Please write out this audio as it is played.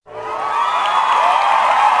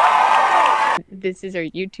this is our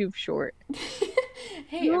YouTube short.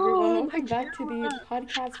 Hey everyone, welcome back to the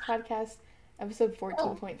Podcats Podcast, episode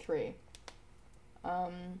 14.3.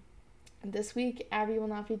 This week Abby will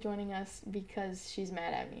not be joining us because she's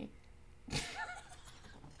mad at me.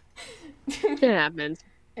 It happens.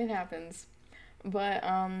 It happens. But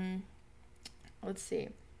let's see.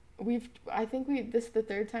 This is the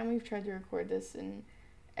third time we've tried to record this, and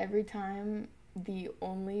every time the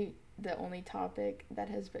only topic that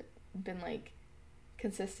has been like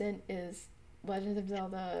consistent is Legend of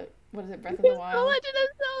Zelda. What is it? Breath of the Wild. Legend of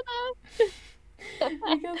Zelda.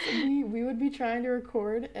 Because we would be trying to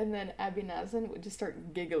record, and then Abby and Addison would just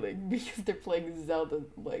start giggling because they're playing Zelda,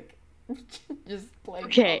 like just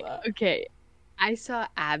playing Zelda. Okay. I saw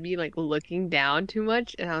Abby like looking down too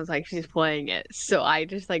much, and I was like, she's playing it. So I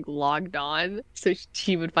just like logged on so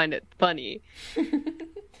she would find it funny.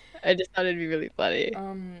 I just thought it'd be really funny.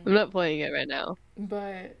 I'm not playing it right now.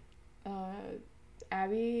 But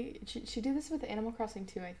Abby, she did this with Animal Crossing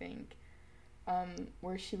too, I think.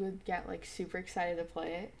 Where she would get like super excited to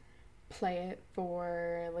play it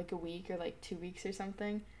for like a week or like 2 weeks or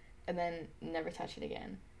something, and then never touch it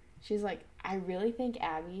again. She's like, I really think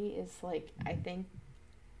Abby is like, I think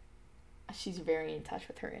she's very in touch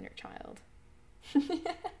with her inner child.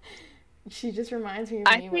 She just reminds me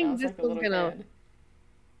of me when I was like a little kid.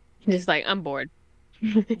 Just like, I'm bored.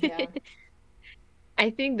 Yeah.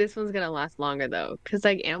 I think this one's gonna last longer though, because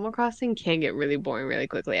like Animal Crossing can get really boring really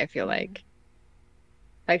quickly. I feel like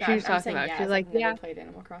she was talking about. She's like, yeah. Never played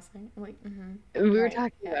Animal Crossing. I'm like, We were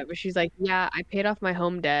talking about it, but she's like, yeah, I paid off my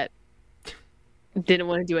home debt. Didn't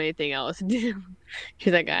want to do anything else. She's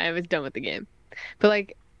like, I was done with the game. But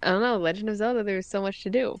like, I don't know, Legend of Zelda, there was so much to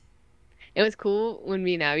do. It was cool when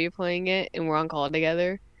me and Abby are playing it and we're on call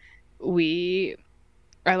together. We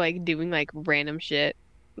are like doing like random shit,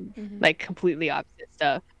 like completely opposite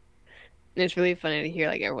stuff. And it's really funny to hear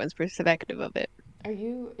like everyone's perspective of it.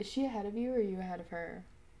 Is she ahead of you or are you ahead of her?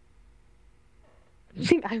 I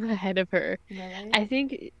think I'm ahead of her. Really? I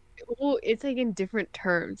think, well, it's like in different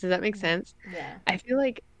terms. Does that make sense? Yeah. I feel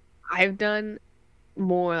like I've done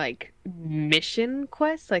more like mission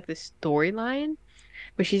quests, like the storyline,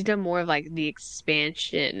 but she's done more of like the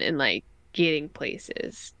expansion and like getting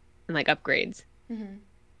places and like upgrades.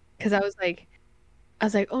 Because I was like,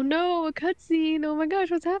 oh no, a cutscene! Oh my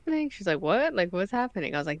gosh, what's happening? She's like, what? Like, what's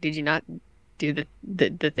happening? I was like, did you not do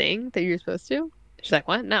the thing that you're supposed to? She's like,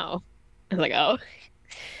 what? No. I was like, oh.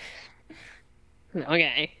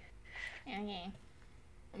 Okay.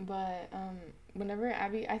 But whenever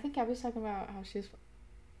I think Abby's talking about how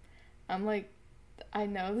I'm like, I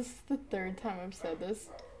know this is the third time I've said this,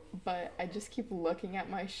 but I just keep looking at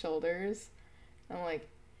my shoulders. I'm like,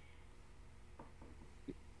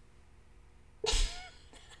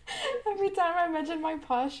 every time I mention my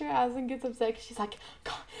posture, Addison gets upset. She's like,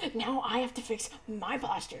 God, now I have to fix my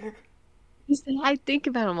posture. I think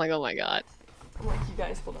about it, I'm like, oh my god. I'm like, you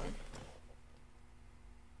guys, hold on.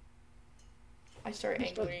 I start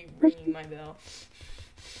angrily ringing my bell.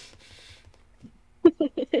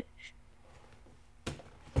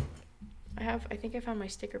 I think I found my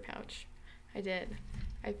sticker pouch. I did.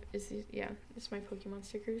 This is my Pokemon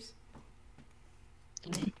stickers.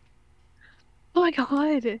 Oh my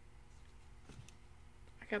god. I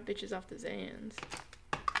got bitches off the Zans.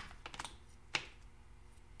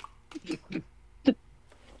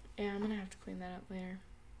 Yeah, I'm gonna have to clean that up later.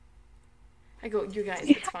 You guys,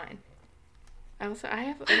 it's fine. I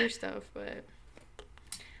have other stuff, but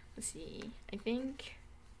let's see. I think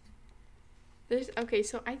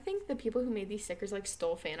so I think the people who made these stickers like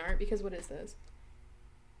stole fan art, because what is this?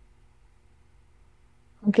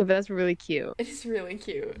 Okay, but that's really cute. It is really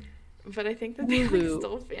cute. But I think that they like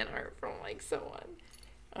stole fan art from like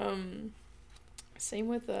someone. Same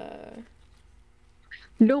with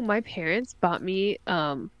No, my parents bought me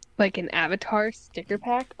like an Avatar sticker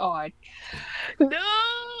pack.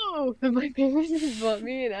 No! My parents bought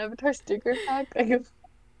me an Avatar sticker pack like a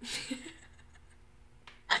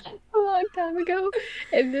long time ago,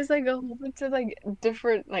 and there's like a whole bunch of like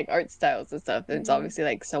different like art styles and stuff, and it's obviously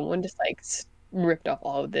like someone just like ripped off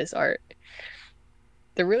all of this art.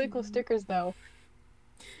 They're really cool stickers though.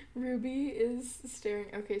 Ruby is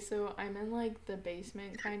staring. Okay, so I'm in like the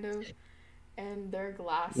basement kind of, and there are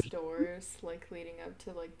glass doors like leading up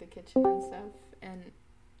to like the kitchen and stuff, and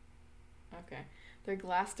there are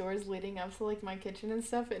glass doors leading up to like my kitchen and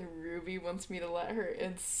stuff, and Ruby wants me to let her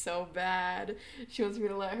in so bad. She wants me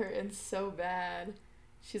to let her in so bad.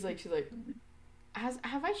 She's like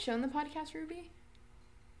have I shown the podcast, Ruby?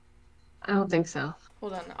 I don't think so.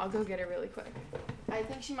 Hold on, I'll go get her really quick. I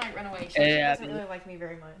think she might run away. She doesn't really like me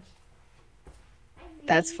very much.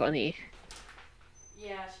 That's funny.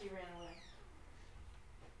 Yeah, she ran away.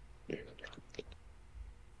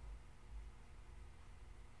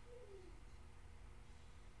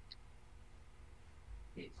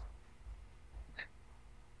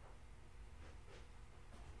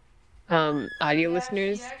 Audio Yeah, she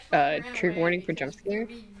listeners, actually ran trigger away warning for because jump scare.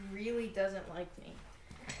 Ruby really doesn't like me.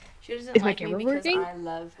 She doesn't Is my like me camera because working? I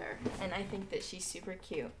love her, and I think that she's super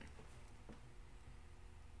cute.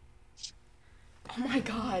 Oh my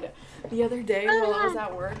god. The other day while I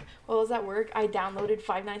was at work, I downloaded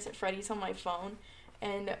Five Nights at Freddy's on my phone,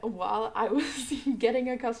 and while I was getting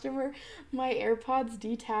a customer, my AirPods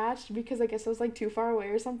detached because I guess I was like too far away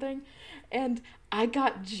or something, and I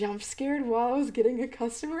got jump scared while I was getting a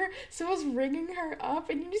customer, so I was ringing her up,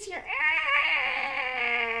 and you just hear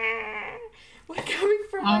 "Ah!" like coming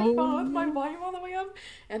from my phone with my volume all the way up,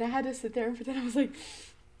 and I had to sit there and pretend I was like,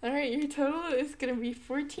 all right, your total is gonna be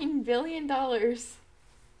 $14 billion.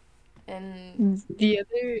 And The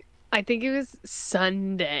other, I think it was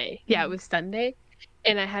Sunday. Yeah, it was Sunday.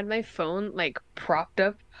 And I had my phone like propped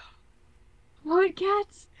up.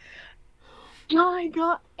 Podcats! I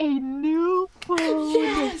got a new phone!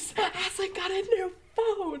 yes, Aslan got a new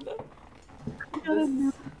phone. I got a This new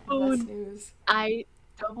is the best phone. news. I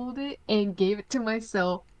doubled it and gave it to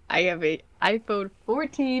myself. I have a iPhone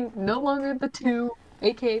 14, no longer the 2,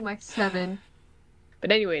 aka my 7.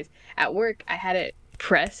 But anyways, at work I had it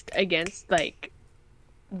pressed against like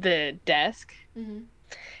the desk, Mm-hmm.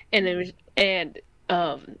 and it was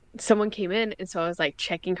someone came in, and so I was like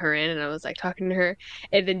checking her in, and I was like talking to her,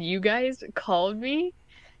 and then you guys called me,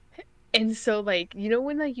 and so like you know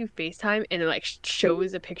when like you FaceTime and it like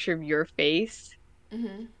shows a picture of your face.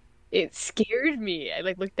 Mm-hmm. It scared me. I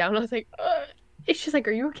like looked down and I was like, ugh. It's just like,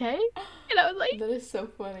 are you okay? And I was like, That is so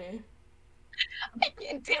funny. I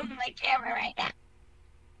can't do my camera right now.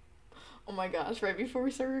 Oh my gosh, right before we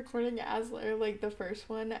started recording Aslan, or like the first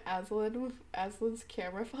one, Aslan's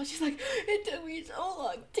camera fell. She's like, it took me so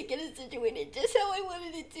long to get it situated just how I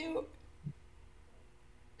wanted it to.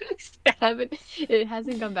 It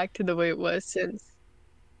hasn't gone back to the way it was since.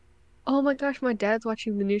 Oh my gosh, my dad's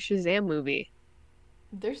watching the new Shazam movie.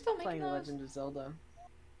 They're still making Playing The those? Legend of Zelda.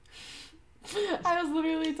 I was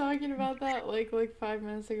literally talking about that like 5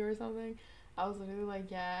 minutes ago or something. I was literally like,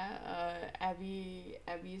 yeah,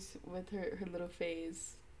 Abby's with her little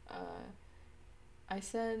phase. I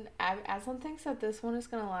said, Aslan thinks that this one is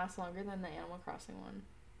gonna last longer than the Animal Crossing one.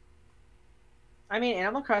 I mean,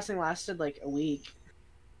 Animal Crossing lasted like a week.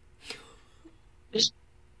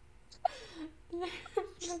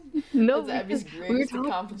 No, That's Abby's because we were greatest talking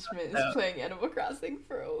accomplishment is about playing Animal Crossing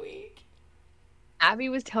for a week. Abby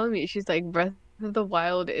was telling me, she's like, Breath of the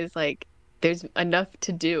Wild is like, there's enough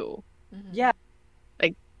to do. Mm-hmm. Yeah.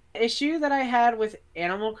 Like, The issue that I had with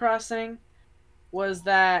Animal Crossing was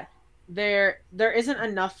that there isn't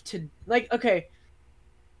enough to like. Okay,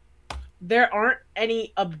 there aren't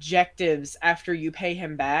any objectives after you pay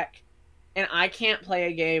him back, and I can't play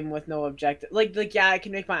a game with no objective. Like yeah, I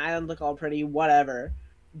can make my island look all pretty, whatever,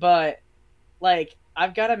 but like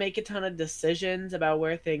I've got to make a ton of decisions about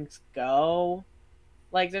where things go.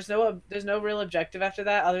 Like there's no real objective after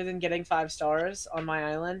that other than getting 5 stars on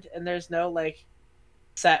my island, and there's no like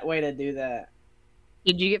set way to do that.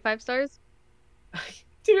 did you get 5 stars?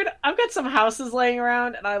 Dude, I've got some houses laying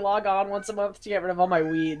around, and I log on once a month to get rid of all my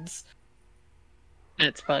weeds.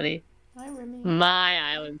 That's funny. Hi, Remy. My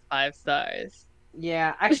island's 5 stars.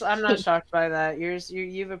 Yeah, actually, I'm not shocked by that. You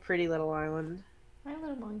have a pretty little island. Hi,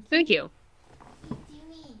 little monkey. Thank you.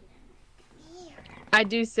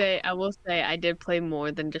 I will say, I did play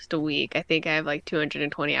more than just a week. I think I have like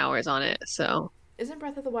 220 hours on it, so. Isn't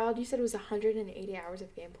Breath of the Wild, you said it was 180 hours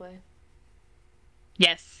of gameplay?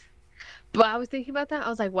 Yes. But I was thinking about that. I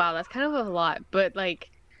was like, wow, that's kind of a lot. But like,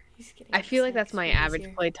 He's getting I feel like upset that's my 'cause Ruby's average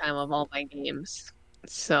here. play time of all my games.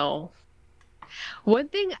 So, one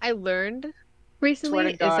thing I learned recently Swear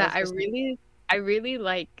to is God, that if this- I really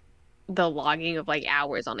like the logging of like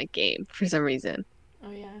hours on a game for some reason.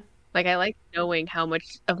 Oh, yeah. Like, I like knowing how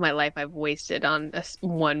much of my life I've wasted on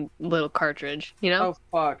one little cartridge, you know? Oh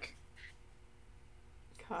fuck!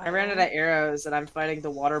 Kyle. I ran out of arrows, and I'm fighting the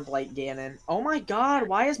water blight Ganon. Oh my God!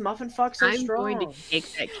 Why is Muffin Fuck so I'm strong? going to kick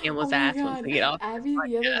that Oh camel's my ass once god. we get off. Abby,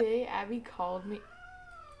 the other day, Abby called me.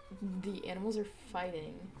 The animals are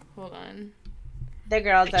fighting. Hold on. The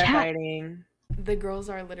girls The are cat. fighting. The girls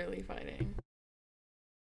are literally fighting.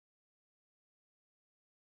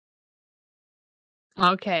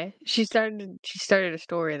 Okay. She started a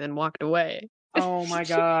story and then walked away. Oh my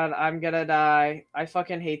God! I'm gonna die. I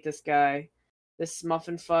fucking hate this guy. This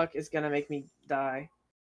Muffin Fuck is gonna make me die.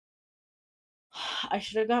 I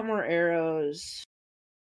should have got more arrows.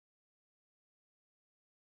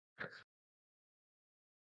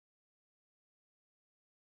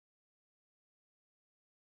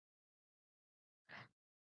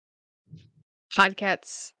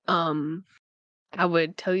 Podcats, I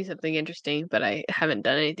would tell you something interesting, but I haven't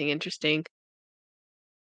done anything interesting.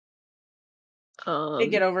 I need to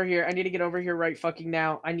get over here. I need to get over here right fucking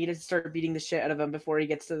now. I need to start beating the shit out of him before he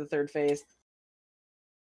gets to the third phase.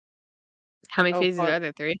 How many Oh, phases fuck. are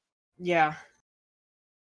there? 3? Yeah.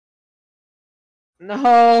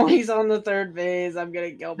 No, he's on the third phase. I'm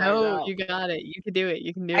gonna kill myself. No, you got it. You can do it.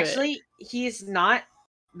 You can do it. Actually, he's not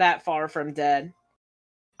that far from dead.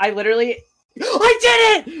 I literally... I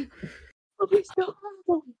did it! Let's go!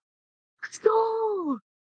 Let's go!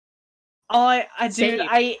 I dude, Save.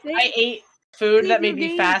 I ate food Save that your made me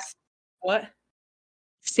game. fast. What?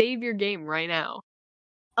 Save your game right now.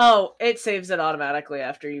 Oh, it saves it automatically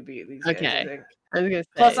after you beat these guys, I Okay. think. I was gonna say.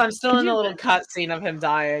 Plus, I'm still Could in you the little imagine? cutscene of him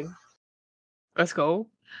dying. Let's go.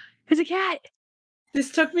 It's a cat.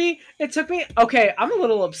 It took me, okay, I'm a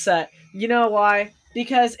little upset. You know why?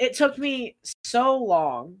 Because it took me so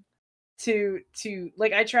long to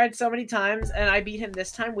like, I tried so many times, and I beat him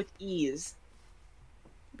this time with ease.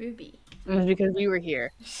 Booby. It was because we were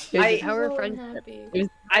here. It was the power of friendship. It was the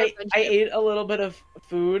power of I friendship. ate a little bit of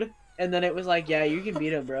food, and then it was like, yeah, you can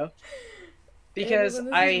beat him, bro. Because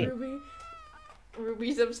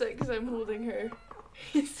Ruby's upset because I'm holding her.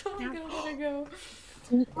 So I'm gonna let her go.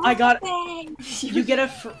 I got... You get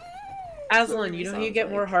a... Aslan, you know you get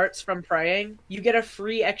more hearts from praying? You get a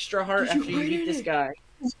free extra heart Did you after you pray beat this it? guy.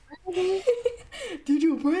 Did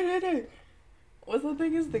you put it? What's the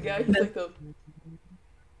thing is the guy who's like the...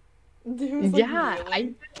 Dude, was, like, Yeah,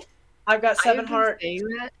 kneeling. I've got 7 I've been hearts. saying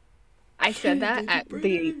that. I said that Did you at bring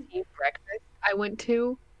the it? team breakfast I went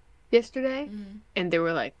to yesterday, Mhm. and they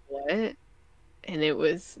were like, "What?" And it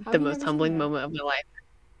was How the have you most never seen humbling that? moment of my life.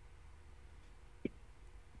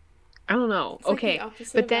 I don't know. It's like Okay, the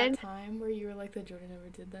opposite but of then that time where you were like, the Jordan never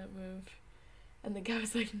did that move. And the guy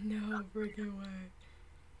was like, no, freaking way.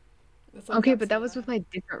 It's like okay, that's but that the was with vibe. my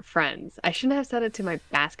different friends. I shouldn't have said it to my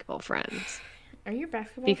basketball friends Are your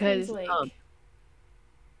basketball because friends like...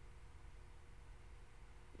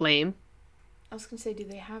 lame. I was gonna say, do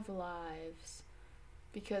they have lives?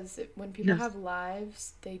 Because when people Yes. have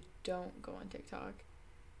lives, they don't go on TikTok.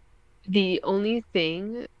 The only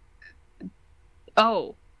thing.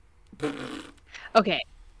 Oh, okay.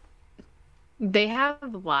 They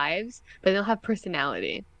have lives, but they don't have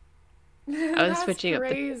personality. I was switching up the-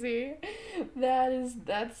 crazy.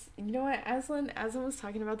 That's you know what, Aslan was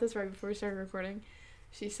talking about this right before we started recording.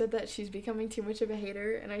 She said that she's becoming too much of a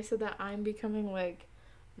hater, and I said that I'm becoming like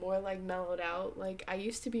more like mellowed out. Like I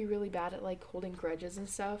used to be really bad at like holding grudges and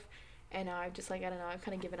stuff, and now I've just like, I don't know, I've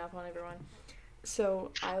kind of given up on everyone.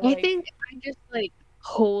 So I think I just like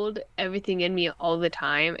hold everything in me all the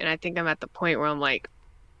time, and I think I'm at the point where I'm like,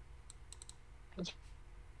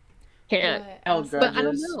 can't. Held But I don't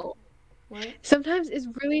grudges. know. What? Sometimes it's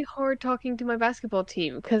really hard talking to my basketball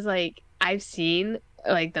team because like I've seen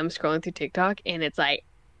like them scrolling through TikTok, and it's like,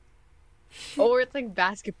 or it's like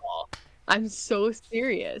basketball. I'm so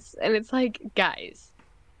serious, and it's like, guys.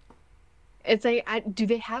 It's like, do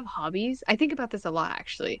they have hobbies? I think about this a lot,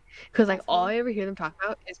 actually. Because, like, all I ever hear them talk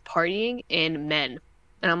about is partying and men.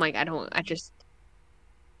 And I'm like, I just...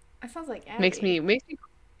 That sounds like Abby. Makes me... I'm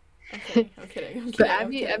kidding. But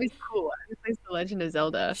Abby's cool. Abby plays The Legend of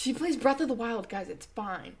Zelda. She plays Breath of the Wild, guys. It's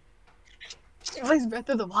fine. She plays Breath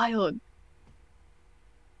of the Wild.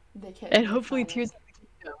 They can't. And hopefully Tears of the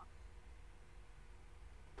Kingdom.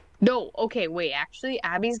 No, okay, wait. Actually,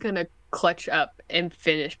 Abby's gonna clutch up and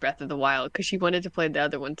finish Breath of the Wild because she wanted to play the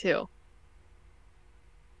other one, too.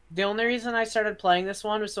 The only reason I started playing this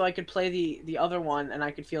one was so I could play the other one and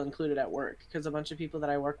I could feel included at work because a bunch of people that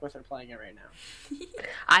I work with are playing it right now.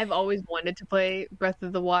 I've always wanted to play Breath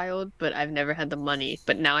of the Wild, but I've never had the money.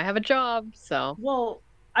 But now I have a job, so... Well,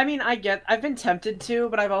 I mean, I've been tempted to,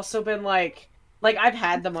 but I've also been like I've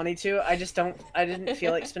had the money to, I didn't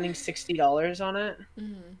feel like spending $60 on it.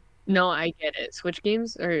 Mm-hmm. No, I get it. Switch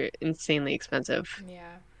games are insanely expensive.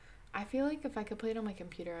 Yeah. I feel like if I could play it on my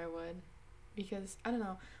computer, I would. Because, I don't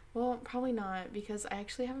know. Well, probably not, because I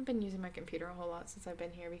actually haven't been using my computer a whole lot since I've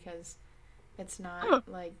been here, because it's not,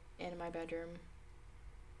 like, in my bedroom.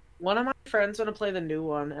 One of my friends want to play the new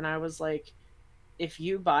one, and I was like, if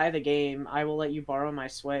you buy the game, I will let you borrow my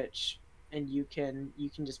Switch, and you can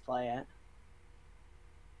just play it.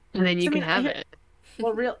 And then you can have it.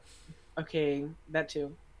 Well, okay, that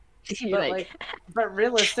too. But but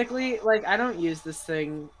realistically, like, I don't use this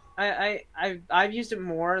thing. I've used it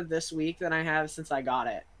more this week than I have since I got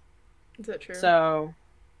it. Is that true? So,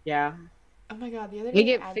 yeah. Oh my god, the other they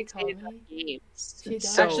day get Abby called fixated on me. games. She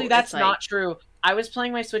does. So Actually, that's like, not true. I was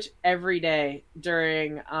playing my Switch every day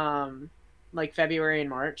during like February and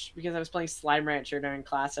March because I was playing Slime Rancher during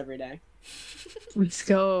class every day. Let's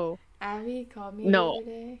go. Abby called me the No. other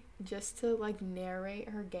day just to like narrate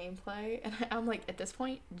her gameplay, and I'm like, at this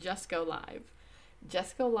point, just go live.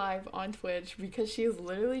 Just go live on Twitch because she is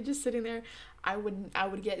literally just sitting there. I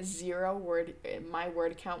would get 0 word. My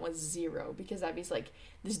word count was 0 because Abby's like,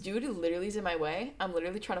 this dude literally is in my way. I'm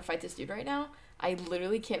literally trying to fight this dude right now. I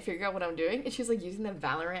literally can't figure out what I'm doing. And she's like using the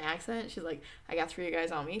Valorant accent. She's like, I got 3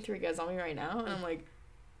 guys on me right now. And I'm like,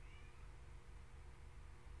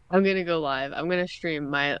 I'm gonna go live. I'm gonna stream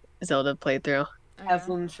my Zelda playthrough.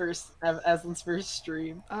 Aslan's first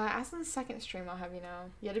stream. Aslan's second stream, I'll have you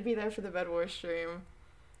know. You had to be there for the Bed Wars stream.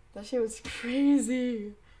 That shit was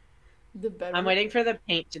crazy. I'm waiting for the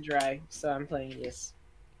paint to dry, so I'm playing this.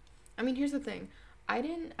 I mean, here's the thing. I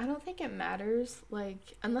don't think it matters,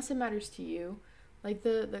 like, unless it matters to you, like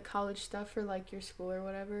the college stuff for like your school or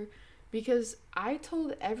whatever, because I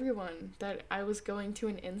told everyone that I was going to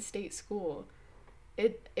an in-state school.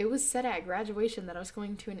 It was said at graduation that I was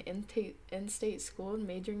going to an in-state school and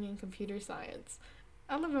majoring in computer science.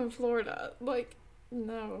 I live in Florida. Like,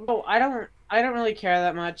 no. Oh, I don't really care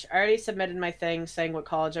that much. I already submitted my thing saying what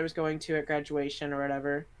college I was going to at graduation or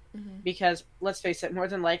whatever. Mm-hmm. Because let's face it, more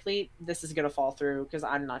than likely this is gonna fall through because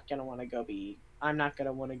I'm not gonna want to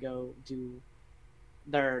go do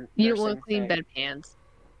their. You don't want to clean bedpans.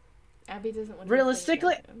 Abby doesn't want to.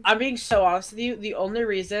 Realistically, I'm being so honest with you. The only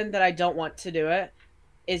reason that I don't want to do it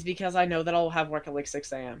is because I know that I'll have work at like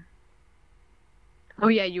 6 a.m. Oh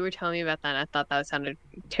yeah, you were telling me about that. And I thought that sounded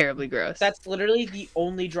terribly gross. That's literally the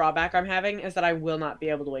only drawback I'm having is that I will not be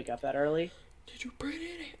able to wake up that early. Did you burn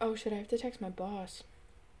it? Oh shit! I have to text my boss.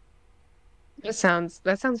 That sounds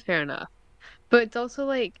fair enough. But it's also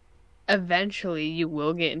like eventually you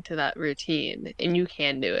will get into that routine and you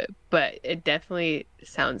can do it. But it definitely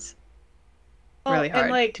sounds really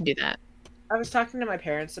hard to do that. I was talking to my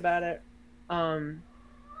parents about it.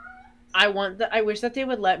 I wish that they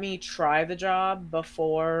would let me try the job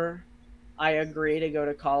before I agree to go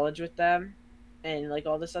to college with them and like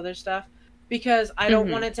all this other stuff because I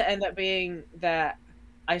don't want it to end up being that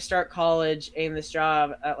I start college and this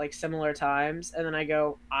job at like similar times and then I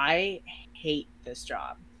go, I hate this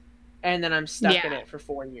job. And then I'm stuck in it for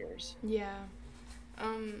 4 years. Yeah.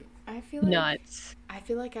 I feel like nuts. I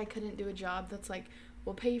feel like I couldn't do a job that's like,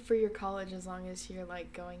 we'll pay for your college as long as you're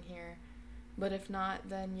like going here. But if not,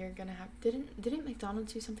 then you're gonna have didn't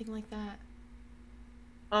McDonald's do something like that?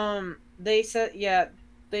 They said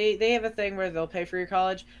they have a thing where they'll pay for your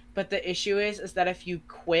college, but the issue is that if you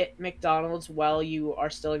quit McDonald's while you are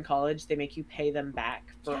still in college, they make you pay them back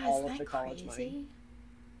for all of the college money.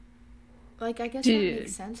 Like, I guess that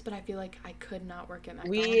makes sense, but I feel like I could not work at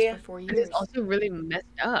McDonald's for 4 years. It's also really messed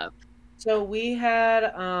up. So we had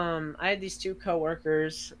I had these 2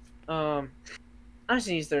 coworkers. I'm just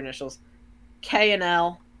gonna use their initials. K and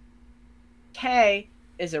L. K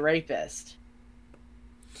is a rapist.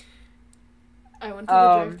 I went to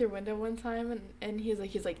the drive-thru window one time, and he's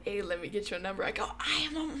like, hey, let me get your number. I go, I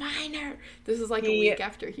am a minor. This is like a week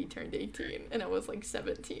after he turned 18, and I was like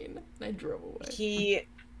 17, and I drove away.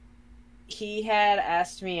 He had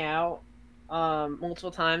asked me out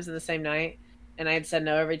multiple times in the same night, and I had said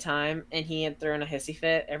no every time, and he had thrown a hissy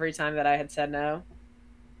fit every time that I had said no.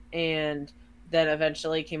 And then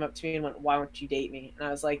eventually came up to me and went, why won't you date me? And I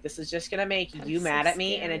was like, this is just going to make you mad at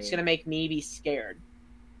me, and it's going to make me be scared.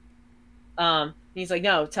 He's like,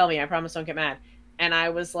 no, tell me, I promise don't get mad. And I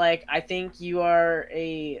was like, I think you are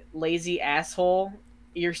a lazy asshole.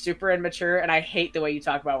 You're super immature, and I hate the way you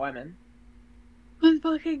talk about women. Let's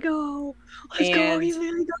fucking go. Let's go. He's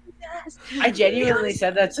really going fast. I genuinely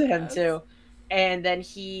said that to him, too. And then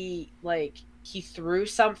he threw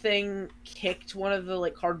something, kicked one of the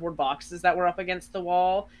like cardboard boxes that were up against the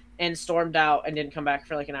wall, and stormed out and didn't come back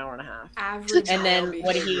for like an hour and a half. Average. And then behavior.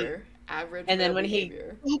 when he, average. And then when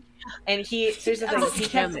behavior. Here's the thing, he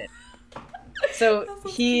kept it. So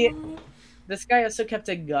this guy also kept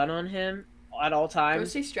a gun on him at all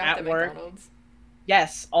times at work. McDonald's?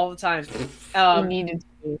 Yes, all the time.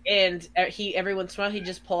 And every once in a while he'd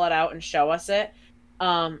just pull it out and show us it.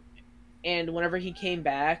 And whenever he came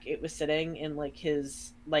back, it was sitting in like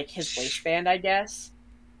his waistband, I guess.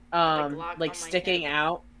 Sticking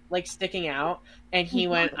out. And he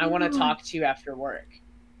went, I want to talk to you after work.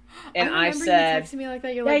 And I said, you texted me like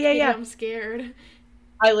that. You're like, yeah, I'm scared.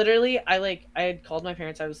 I had called my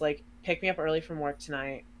parents. I was like, pick me up early from work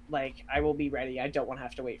tonight. Like, I will be ready. I don't want to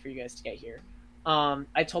have to wait for you guys to get here.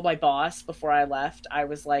 I told my boss before I left, I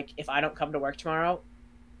was like, if I don't come to work tomorrow,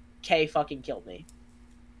 Kay fucking killed me.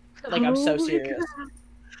 Like, I'm so serious.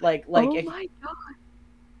 My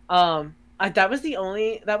God. That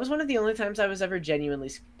was one of the only times I was ever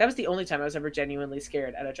genuinely. That was the only time I was ever genuinely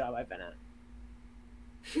scared at a job I've been at.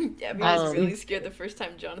 Abby was really scared the first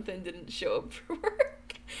time Jonathan didn't show up for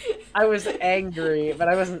work. I was angry, but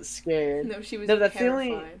I wasn't scared. No, she was That's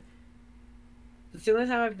terrified. That's the only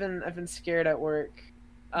time I've been scared at work.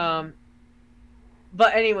 But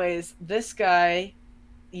anyways, this guy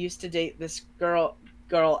used to date this girl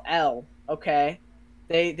L. Okay,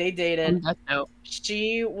 they dated.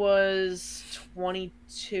 She was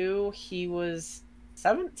 22. He was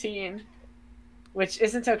 17, which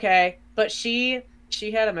isn't okay. But she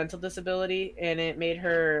had a mental disability, and it made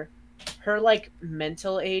her like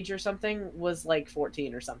mental age or something was like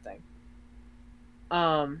 14 or something.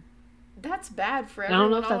 That's bad for everyone. I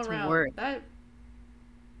don't know if that's around. Worse.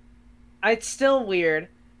 It's still weird,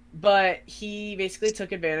 but he basically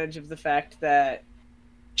took advantage of the fact that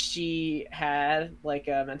she had like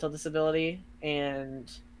a mental disability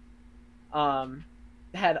and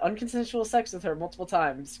had unconsensual sex with her multiple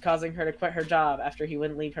times, causing her to quit her job after he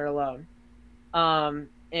wouldn't leave her alone.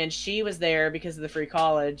 And she was there because of the free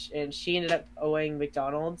college, and she ended up owing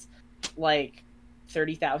McDonald's like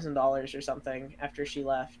 $30,000 or something after she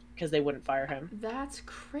left because they wouldn't fire him. That's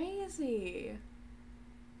crazy.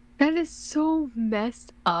 That is so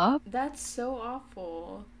messed up. That's so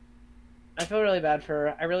awful. I feel really bad for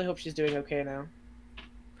her. I really hope she's doing okay now.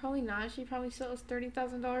 Probably not. She probably still owes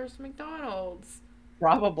 $30,000 to McDonald's.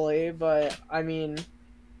 Probably, but I mean,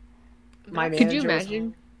 my manager. Could you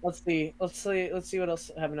imagine? Let's see what else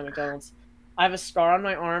happened at McDonald's. I have a scar on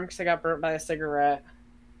my arm because I got burnt by a cigarette.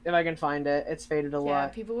 If I can find it, it's faded a lot. Yeah,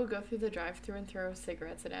 people would go through the drive-thru and throw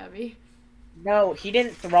cigarettes at Abby. No, he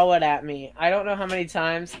didn't throw it at me. I don't know how many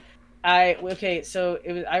times. I worked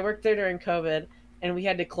there during COVID, and we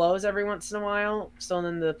had to close every once in a while, so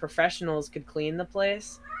then the professionals could clean the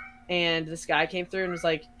place. And this guy came through and was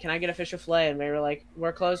like, "Can I get a fish fillet?" And we were like,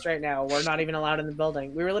 "We're closed right now. We're not even allowed in the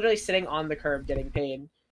building." We were literally sitting on the curb getting paid.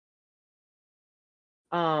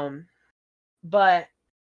 But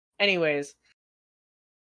anyways,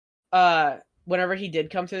 whenever he did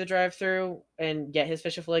come through the drive-thru and get his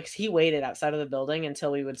fish fillet, he waited outside of the building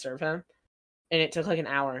until we would serve him, and it took like an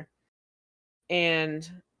hour. And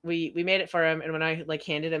we made it for him, and when I like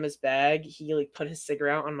handed him his bag, he like put his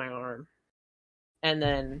cigarette on my arm, and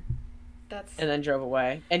then drove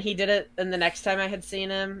away. And he did it, and the next time I had seen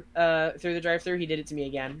him through the drive-thru, he did it to me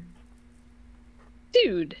again.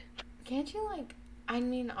 Dude, can't you like? I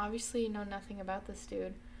mean, obviously you know nothing about this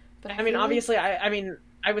dude, but I mean, obviously, I mean,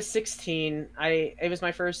 I was 16. It was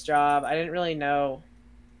my first job. I didn't really know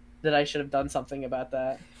that I should have done something about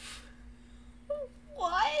that.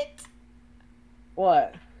 What?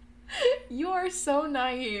 What? You are so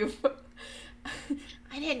naive.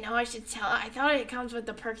 I didn't know I should tell. I thought it comes with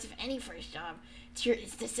the perks of any first job.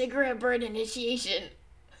 It's the cigarette burn initiation.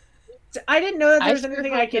 I didn't know that there was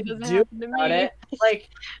anything I could do about it. Like,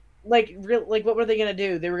 what were they gonna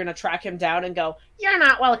do? They were gonna track him down and go, "You're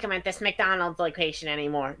not welcome at this McDonald's location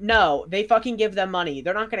anymore." No, they fucking give them money.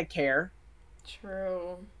 They're not gonna care.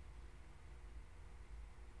 True.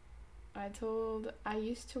 I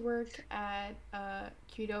used to work at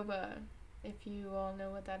Qdoba, if you all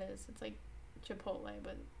know what that is. It's like Chipotle,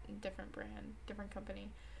 but different brand, different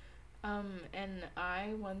company. And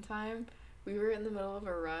one time, we were in the middle of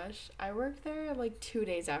a rush. I worked there like 2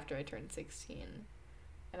 days after I turned 16.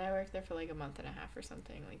 And I worked there for like a month and a half or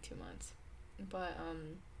something, like 2 months. But,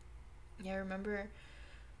 yeah, I remember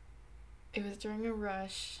it was during a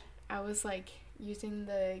rush. I was like using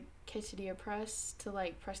the quesadilla press to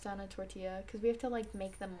like press down a tortilla, because we have to like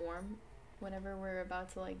make them warm whenever we're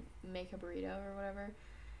about to like make a burrito or whatever.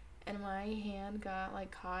 And my hand got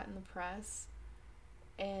like caught in the press,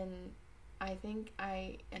 and I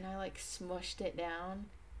like smushed it down,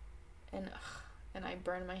 and I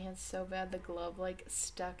burned my hand so bad the glove like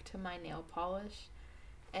stuck to my nail polish,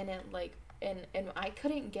 and it like and I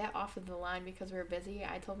couldn't get off of the line because we were busy.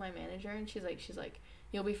 I told my manager, and she's like,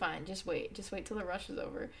 "You'll be fine. Just wait till the rush is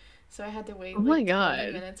over." So I had to wait 20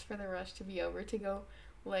 minutes for the rush to be over to go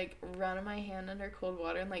like run my hand under cold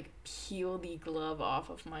water and like peel the glove off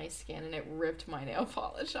of my skin, and it ripped my nail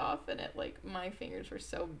polish off, and it like my fingers were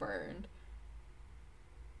so burned.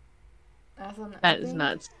 That is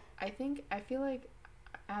nuts. I feel like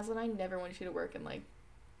Aslan, I never want you to work in like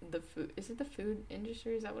the food. Is it the food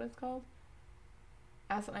industry? Is that what it's called?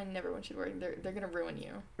 Aslan, I never want you to work. They're gonna ruin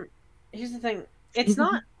you. Here's the thing. It's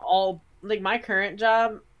not all like my current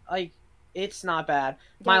job. Like, it's not bad.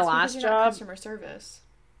 Yeah, my last job, customer service.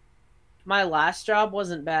 My last job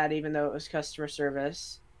wasn't bad, even though it was customer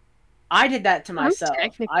service. I did that to myself.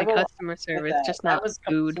 Technically, customer service, just not that was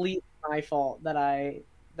food. completely my fault that I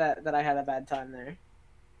that I had a bad time there.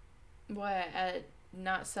 What, at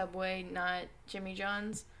not Subway, not Jimmy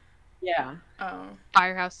John's? Yeah. Oh.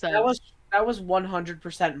 Firehouse Subs. That was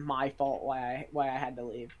 100% my fault why I had to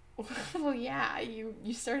leave. Well, yeah,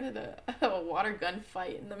 you started a water gun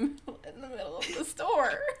fight in the middle of the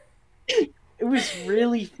store. It was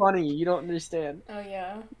really funny. You don't understand. Oh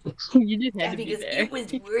yeah. You just had to be there. It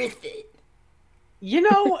was worth it. You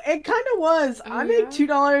know, it kind of was. Oh, I make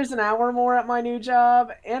 $2 an hour more at my new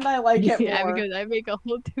job, and I like it Yeah, more. because I make a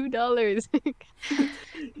whole $2.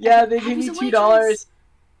 Yeah, they paid me Abby's a $2.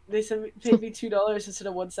 They paid me $2 instead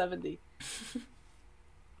of $170.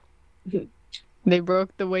 They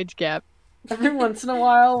broke the wage gap. Every once in a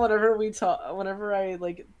while, whenever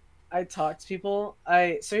I talk to people,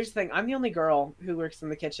 so here's the thing, I'm the only girl who works in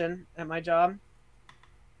the kitchen at my job.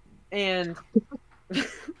 And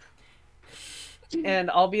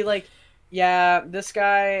and I'll be like, yeah, this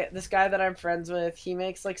guy that I'm friends with, he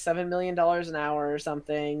makes like $7 million an hour or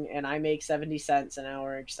something, and I make 70 cents an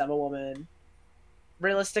hour because I'm a woman.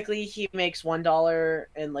 Realistically, he makes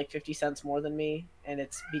 $1.50 more than me, and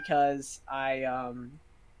it's because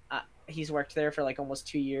he's worked there for like almost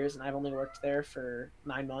 2 years, and I've only worked there for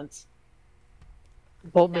 9 months.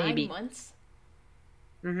 Well, 9 baby. months?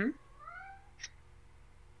 Mm-hmm.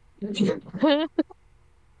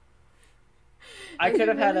 I could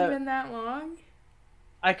have been that long?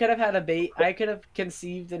 I could have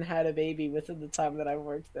conceived and had a baby within the time that I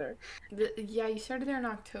worked there. Yeah, you started there in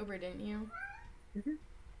October, didn't you? Mm-hmm.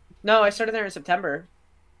 No, I started there in September.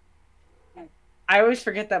 I always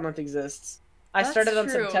forget that month exists. I started on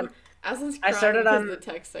September. Aslan's crying because of the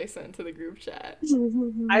text I sent to the group chat.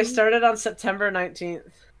 I started on September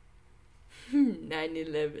 19th.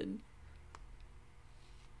 9/11.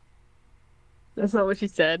 That's not what she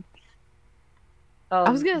said. I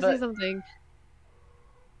was gonna say something.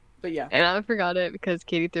 But yeah. And I forgot it because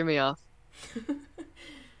Katie threw me off.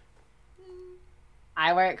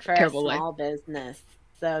 I work for Terrible a small business,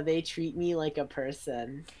 so they treat me like a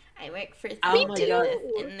person. I work for Oh my God.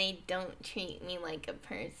 and they don't treat me like a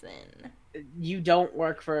person. You don't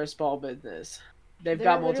work for a small business. They've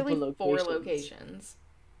got multiple locations. 4 locations.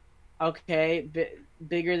 Okay,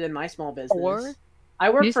 bigger than my small business. 4? I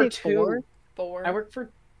work Did for you say 2. 4. I work for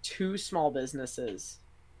 2 small businesses.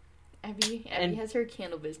 Abby has her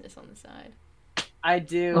candle business on the side. I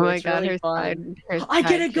do. Oh my it's God, really her fun. side I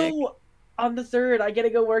get to go on the 3rd. I get to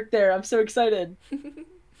go work there. I'm so excited.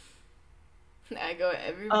 I go,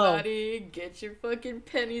 everybody, get your fucking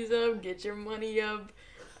pennies up, get your money up.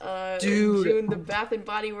 Dude. June, the Bath and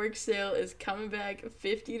Body Works sale is coming back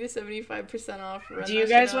 50 to 75% off. Do you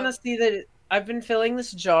guys want to see that? I've been filling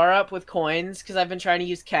this jar up with coins because I've been trying to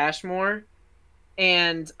use cash more.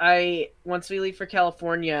 And once we leave for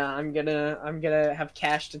California, I'm gonna have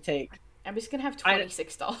cash to take. I'm just gonna have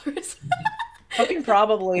 $26. Fucking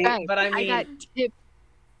probably, Guys, but I mean, I got tipped.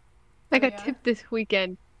 I got tipped this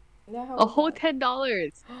weekend. No, a whole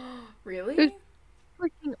 $10. Really?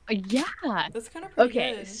 Freaking yeah. That's kind of pretty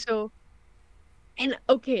good. So, and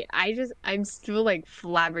okay, I'm still like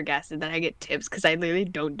flabbergasted that I get tips because I literally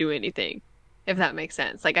don't do anything. If that makes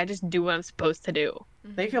sense, like I just do what I'm supposed to do.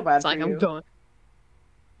 They feel bad for you. I'm going.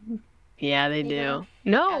 Yeah, they do.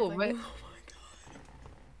 No, but oh my God.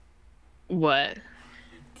 What?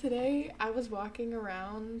 Today I was walking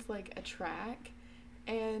around like a track.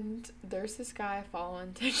 And there's this guy I follow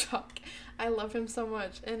on TikTok. I love him so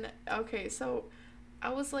much. And okay, so I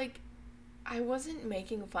was like, I wasn't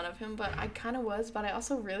making fun of him, but I kind of was. But I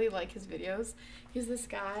also really like his videos. He's this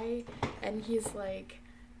guy, and he's like,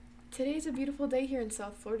 today's a beautiful day here in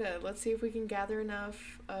South Florida. Let's see if we can gather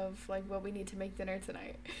enough of like what we need to make dinner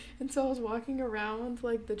tonight. And so I was walking around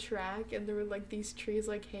like the track, and there were like these trees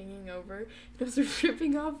like hanging over, and I was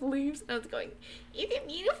ripping off leaves, and I was going, it's a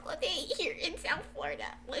beautiful day here in South Florida.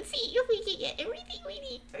 Let's see if we can get everything we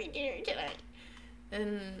need for dinner tonight.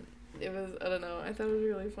 And it was, I don't know, I thought it was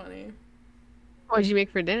really funny. What did you make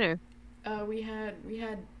for dinner? We had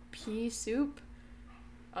pea soup.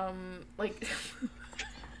 Like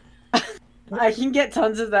I can get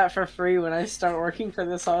tons of that for free when I start working for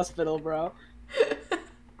this hospital, bro.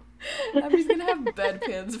 Abby's gonna have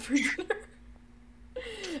bedpans for dinner.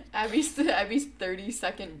 Abby's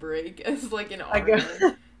 30-second break is like an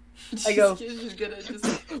RN. I go. She's gonna just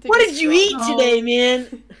what did you eat today,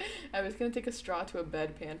 man? Abby's gonna take a straw to a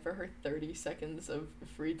bedpan for her 30 seconds of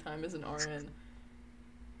free time as an RN.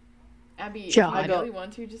 Abby, if you really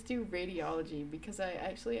want to, just do radiology, because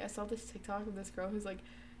I saw this TikTok of this girl who's like,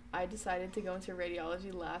 I decided to go into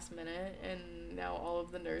radiology last minute, and now all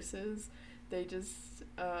of the nurses, they just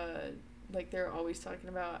like they're always talking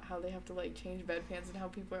about how they have to like change bedpans and how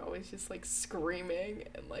people are always just like screaming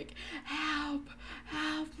and like help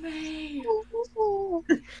me.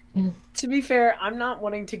 To be fair, I'm not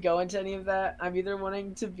wanting to go into any of that. I'm either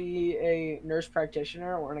wanting to be a nurse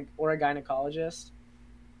practitioner or a gynecologist.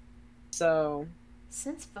 So,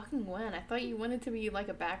 Since fucking when? I thought you wanted to be like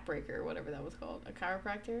a backbreaker or whatever that was called. A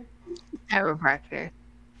chiropractor? Chiropractor.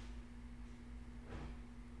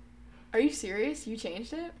 Are you serious? You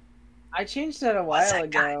changed it? I changed it a while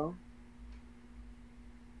ago.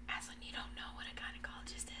 Aslan, you don't know what a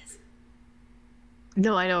gynecologist is.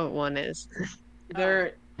 No, I know what one is.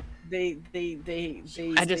 They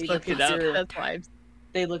I just looked it up. That's why.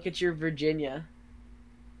 They look at your Virginia.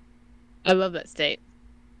 I love that state.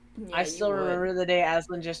 Yeah, I still remember the day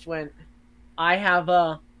Aslan just went, I have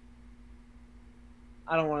a...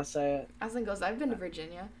 I don't want to say it. Aslan goes, I've been to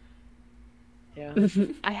Virginia. Yeah.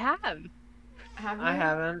 I have. Have you? I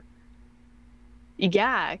haven't.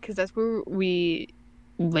 Yeah, because that's where we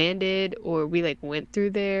landed, or we like went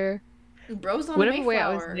through there. Bro's on Whatever the way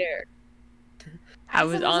Mayflower. I was there. I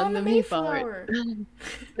was on the Mayflower.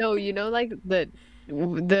 No, you know, like my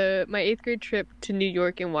 8th grade trip to New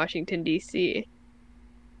York and Washington D.C.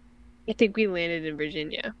 I think we landed in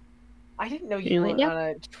Virginia. I didn't know you went on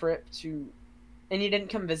a trip to, and you didn't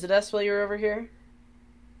come visit us while you were over here.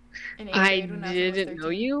 I didn't know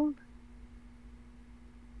you.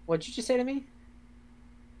 What'd you just say to me?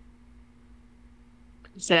 I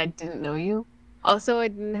said I didn't know you. Also, I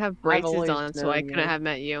didn't have braces on, so I couldn't have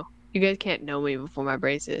met you. You guys can't know me before my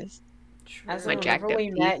braces. As my whenever we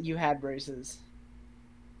met, you had braces.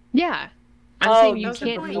 Yeah. I'm saying you That was the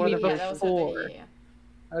can't point. know me Yeah, that was the thing, before. yeah.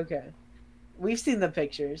 Okay. We've seen the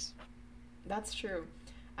pictures. That's true.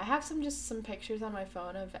 I have some pictures on my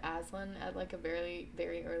phone of Aslan at like a very,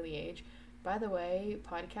 very early age. By the way,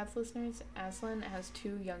 podcast listeners, Aslan has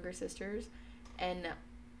 2 younger sisters, and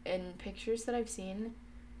in pictures that I've seen,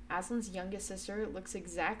 Aslan's youngest sister looks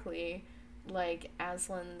exactly like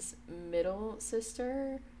Aslan's middle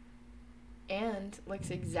sister, and looks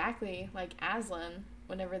exactly like Aslan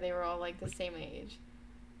whenever they were all like the same age.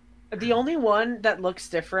 The only one that looks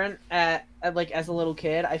different at like as a little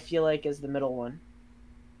kid, I feel like, is the middle one.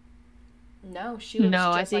 No, she looks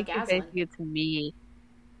just like Aslan. I think it's me.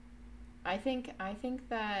 I think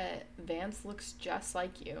that Vance looks just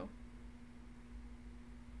like you.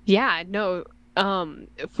 Yeah, no.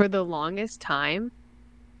 For the longest time,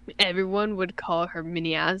 everyone would call her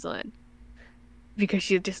Mini Aslan because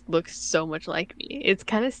she just looks so much like me. It's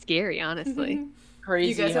kind of scary, honestly. Crazy.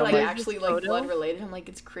 You guys are like actually like photo? blood related. I'm like,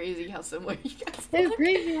 it's crazy how similar you guys It's look.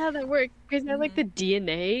 crazy how that works because I like the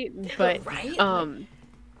DNA, but right?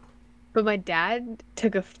 but my dad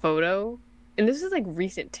took a photo, and this is like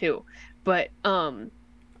recent too. But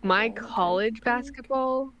my college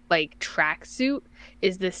basketball like tracksuit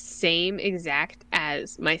is the same exact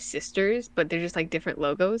as my sister's, but they're just like different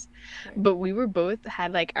logos. Right. But we were both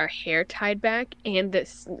had like our hair tied back and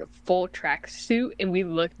this full tracksuit, and we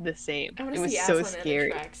looked the same. I want It to was see so Aslan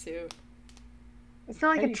scary. in a tracksuit. It's not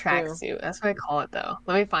like I a do too. tracksuit. That's what I call it though.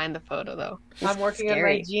 Let me find the photo though. I'm working on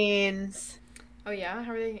my jeans. Oh yeah,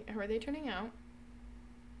 how are they turning out?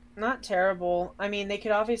 Not terrible. I mean, they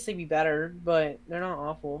could obviously be better, but they're not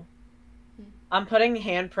awful. I'm putting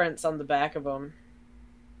handprints on the back of them.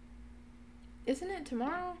 Isn't it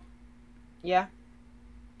tomorrow? Yeah.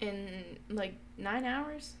 In like 9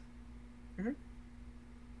 hours? Mm-hmm.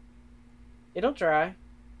 It'll dry.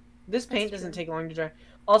 This paint That's doesn't true. take long to dry.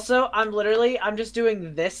 Also, I'm just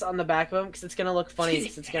doing this on the back of them because it's gonna look funny.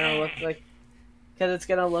 Because it's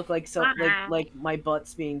gonna look like so like my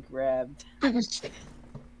butt's being grabbed.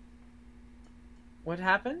 What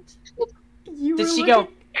happened? Did she go?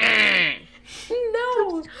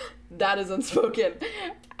 No, that is unspoken.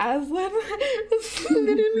 Aslan was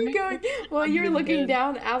literally going while you're looking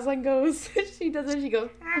down. Aslan goes. She does it. She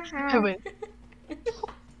goes. I went.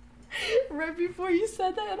 Right before you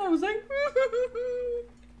said that, and I was like,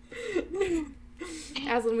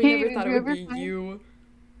 Aslan, we never thought it would be you.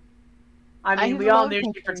 I mean, we all knew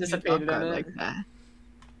she participated in it. Like that.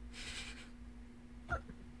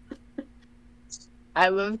 I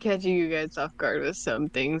love catching you guys off guard with some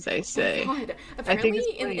things I say. Oh God.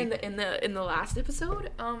 Apparently, in the last episode,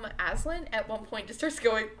 Aslan at one point just starts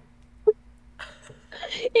going.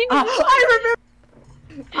 I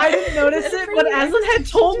remember. I didn't notice it, but Aslan had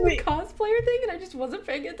told me cosplayer thing, and I just wasn't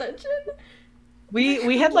paying attention.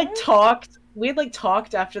 We had like talked. We had like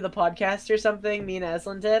talked after the podcast or something. Me and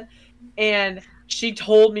Aslan did, and she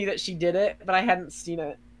told me that she did it, but I hadn't seen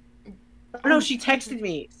it. Oh, no, she texted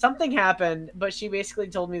me. Something happened, but she basically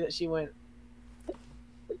told me that she went.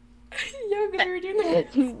 Yo, because we were doing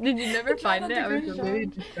that. Did you never find it? I was Grinch literally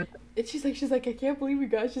song. just And she's like, I can't believe you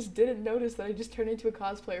guys just didn't notice that I just turned into a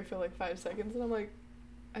cosplayer for like 5 seconds. And I'm like,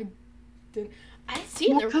 I didn't see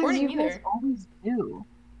it in the recording you guys either. always do.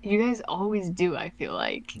 You guys always do, I feel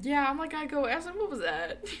like. Yeah, I'm like, I go, Aslan, what was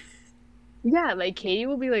that? Yeah, like Katie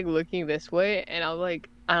will be like looking this way and I'll like,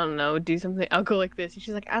 I don't know, do something. I'll go like this. And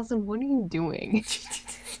she's like, Aslan, what are you doing?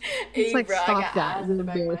 It's like, bro, I stop got that. eyes in the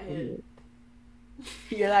back of my head.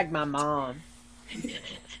 You're like my mom.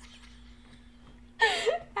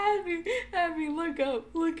 Abby, look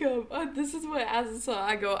up. This is what Aslan saw.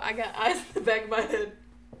 I go, I got eyes in the back of my head.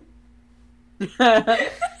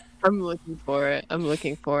 I'm looking for it.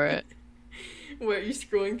 What, are you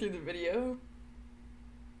scrolling through the video?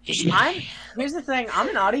 Here's the thing, I'm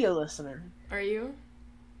an audio listener. Are you?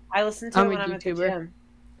 I listen to I'm it a when I'm at the YouTuber. gym.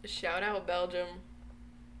 Shout out Belgium.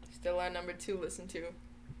 Still our number 2 listen to.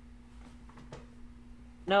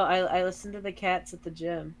 No, I listen to the cats at the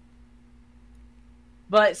gym.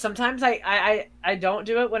 But sometimes I don't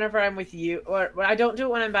do it whenever I'm with you, or I don't do it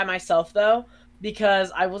when I'm by myself though,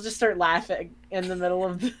 because I will just start laughing in the middle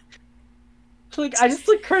of the like I just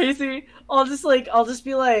look crazy. I'll be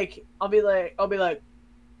like,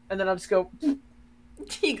 and then I'll just go and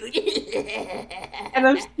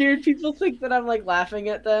I'm scared people think that I'm like laughing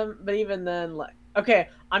at them, but even then, like, okay,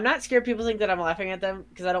 I'm not scared people think that I'm laughing at them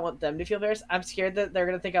because I don't want them to feel embarrassed. I'm scared that they're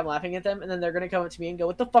gonna think I'm laughing at them, and then they're gonna come up to me and go,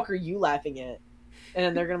 "What the fuck are you laughing at?" And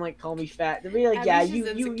then they're gonna like call me fat. They'll be like, "Yeah, you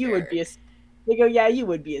would be a." They go, "Yeah, you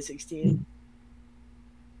would be a 16."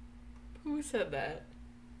 Who said that?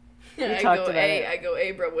 We I talked go, about hey, it. I go,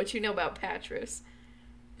 hey, bro, what you know about Patris?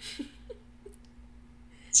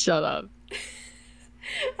 Shut up.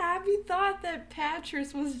 Abby thought that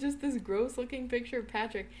Patris was just this gross-looking picture of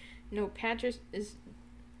Patrick. No, Patris is.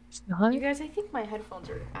 It's not. You guys, I think my headphones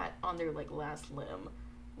are on their like last limb.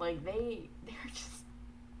 Like they're just.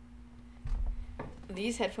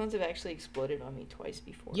 These headphones have actually exploded on me twice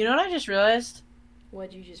before. You know what I just realized?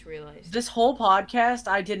 What'd you just realize? This whole podcast,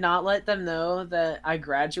 I did not let them know that I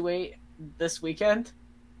graduate this weekend.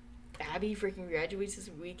 Abby freaking graduates this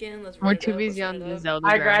weekend. Let's We're run it too up, busy let's on run it the up. Zelda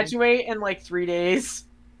I grind. graduate in like 3 days.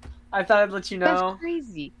 I thought I'd let you know. That's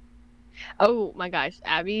crazy. Oh my gosh,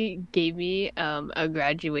 Abby gave me a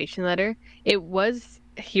graduation letter. It was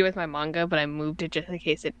here with my manga, but I moved it just in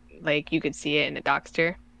case it like you could see it and it doxed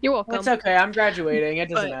her. You're welcome. It's okay. I'm graduating. It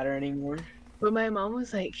doesn't But- matter anymore. But my mom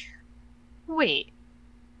was like, "Wait,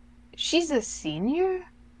 she's a senior?" You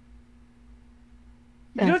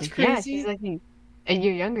And I know was what's like, "Yeah." crazy? She's like, "A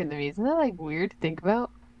year younger than me. Isn't that like weird to think about?"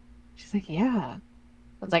 She's like, "Yeah."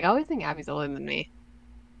 I was like, "I always think Abby's older than me."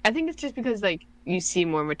 I think it's just because like you seem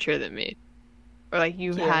more mature than me, or like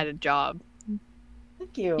you've Thank you. had a job.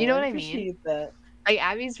 Thank you. You know what I mean? appreciate that. Like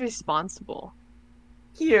Abby's responsible.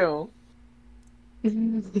 Thank you.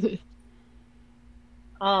 No,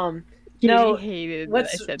 No, hated that I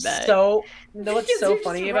what's said that. what's so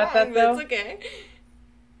funny about that though? It's okay.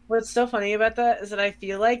 What's so funny about that is that I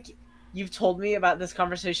feel like you've told me about this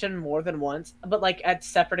conversation more than once, but like at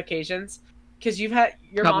separate occasions. Because your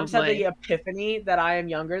mom's had the Probably. epiphany that I am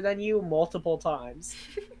younger than you multiple times.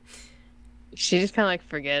 She just kind of like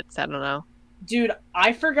forgets. I don't know. Dude,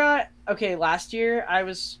 I forgot. Okay, last year I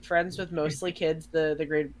was friends with mostly kids the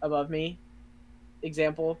grade above me.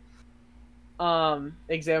 Example. That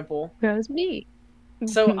was me.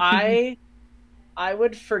 So I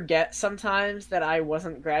would forget sometimes that I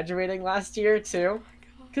wasn't graduating last year too.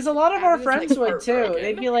 Because a lot of our Abby was, like, friends would too. heartbroken.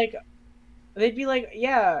 They'd be like,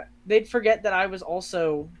 yeah. They'd forget that I was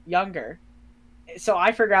also younger. So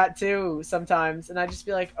I forgot too sometimes, and I'd just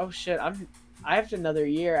be like, oh shit, I have another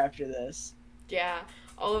year after this. Yeah,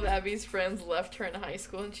 all of Abby's friends left her in high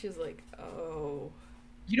school, and she was like, oh.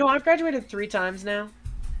 You know, I've graduated 3 times now.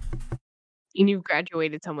 And you've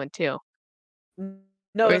graduated someone too.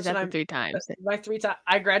 No, Or that's is that what the I'm. 3 times? My 3 times.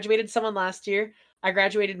 I graduated someone last year. I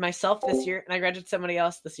graduated myself this year, and I graduated somebody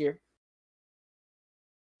else this year.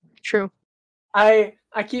 True. I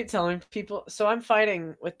keep telling people. So I'm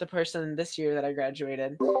fighting with the person this year that I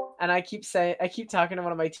graduated, and I keep talking to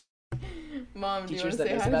one of my Mom, do you teachers want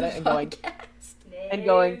to that say knows hi about to it the and going podcast? and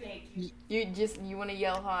going. You want to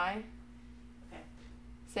yell hi? Okay.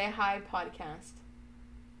 Say hi, podcast.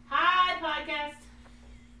 Hi, podcast.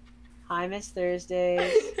 Hi, Miss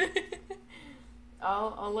Thursdays.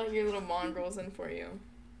 I'll let your little mongrels in for you.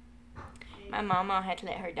 My mama had to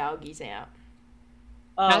let her doggies out.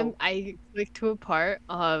 Oh, I clicked to a part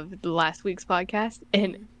of the last week's podcast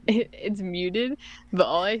and it's muted, but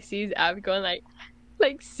all I see is Abby going like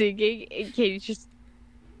singing, and Katie's just.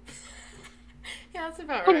 Yeah, that's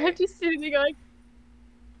about And I'm right. just sitting there going.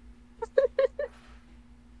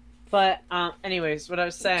 But anyways, what I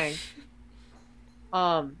was saying.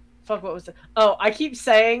 Fuck, what was it? Oh, I keep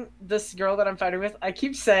saying, this girl that I'm fighting with, I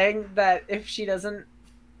keep saying that if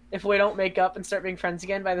we don't make up and start being friends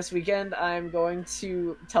again by this weekend, I'm going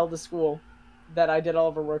to tell the school that I did all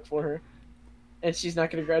of her work for her. And she's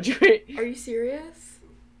not going to graduate. Are you serious?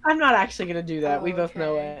 I'm not actually going to do that. Oh, we both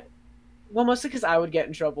know okay. it. Well, mostly because I would get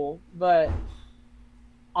in trouble. But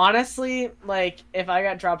honestly, like, if I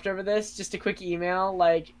got dropped over this, just a quick email,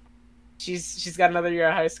 like, she's got another year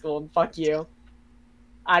of high school, and fuck you.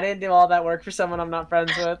 I didn't do all that work for someone I'm not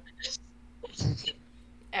friends with.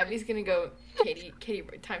 Abby's gonna go, Katie,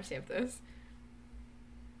 timestamp this.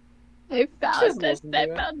 I found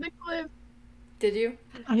the clip. Did you?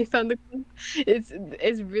 I found the clip.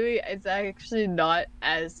 It's actually not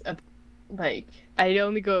as like I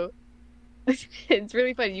only go. It's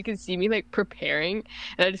really funny. You can see me like preparing,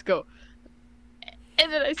 and I just go,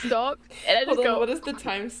 and then I stop, and I just Hold on, go. what is the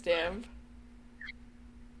timestamp?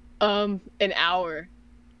 An hour.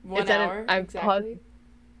 1 hour exactly.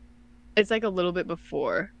 It's like a little bit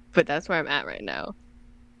before, but that's where I'm at right now.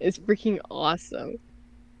 It's freaking awesome.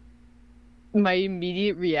 My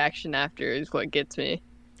immediate reaction after is what gets me.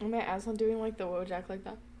 Am I Aslan doing like the Wojak like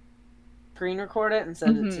that? Screen record it and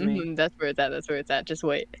send it to me. That's where it's at. Just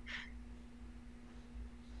wait.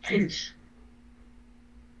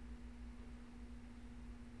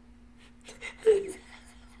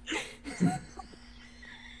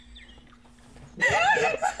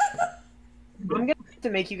 I'm gonna have to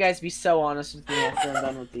make you guys be so honest with me after I'm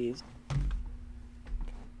done with these.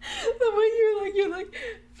 The way you're like,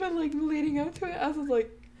 but like leading up to it, Aslan's like.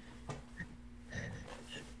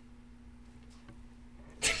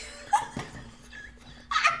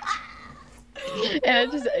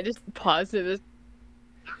 And I just paused it.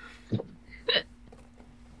 That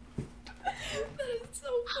is so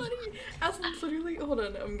funny. Aslan's literally, hold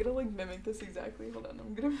on, I'm gonna like mimic this exactly. Hold on,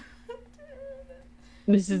 I'm gonna.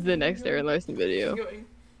 This is the next Aaron Larson video. Keep going.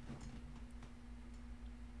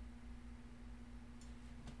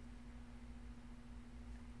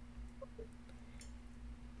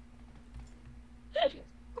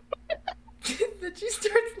 Then she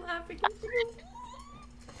starts laughing.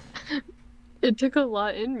 It took a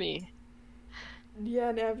lot in me. Yeah,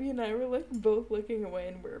 and Abby and I were like both looking away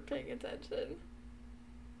and we were paying attention.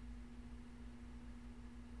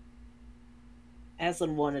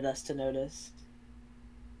 Aslan wanted us to notice.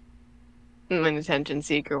 I'm an attention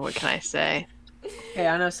seeker, what can I say? Hey,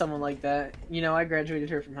 I know someone like that. You know, I graduated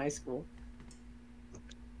her from high school.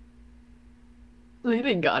 They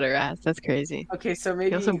even got her ass. That's crazy. Okay, so He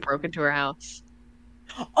maybe... also broke into her house.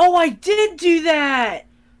 Oh, I did do that!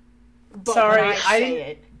 But Sorry, when I say didn't...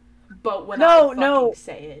 it. But when No, I no.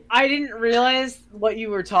 say it. I didn't realize what you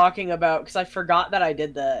were talking about, because I forgot that I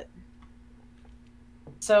did that.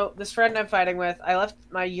 So, this friend I'm fighting with, I left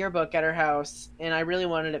my yearbook at her house, and I really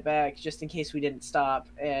wanted it back, just in case we didn't stop.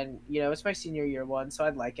 And, you know, it's my senior year one, so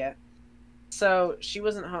I'd like it. So, she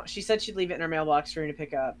wasn't home. She said she'd leave it in her mailbox for me to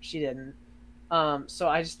pick up. She didn't. So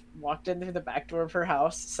I just walked in through the back door of her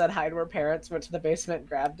house, said hi to her parents, went to the basement,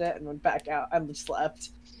 grabbed it, and went back out and just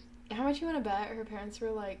left. How much you want to bet her parents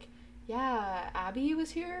were like, yeah, Abby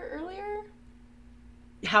was here earlier?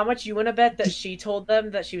 How much you want to bet that she told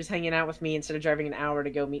them that she was hanging out with me instead of driving an hour to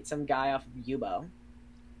go meet some guy off of Yubo?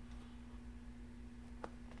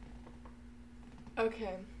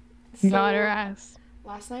 Okay. Got her ass.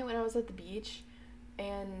 Last night when I was at the beach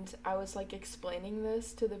and I was like explaining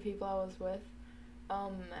this to the people I was with,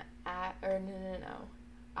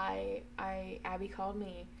 Abby called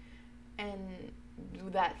me and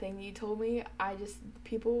that thing you told me,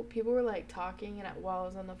 people were like talking and while I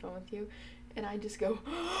was on the phone with you, and I just go,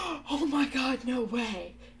 oh my god, no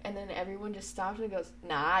way, and then everyone just stopped and goes,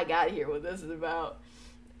 nah, I gotta hear what this is about.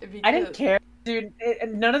 Because I didn't care, dude.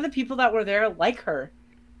 None of the people that were there like her.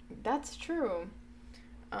 That's true.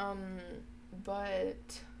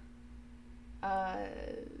 But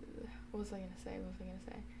what was I gonna say?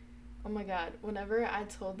 Oh my god, whenever I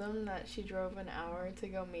told them that she drove an hour to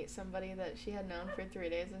go meet somebody that she had known for 3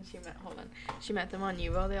 days and she met them on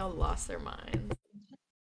Yubo, they all lost their minds.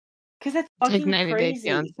 Because that's fucking Like 90 Day crazy.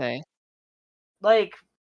 Fiance. Like,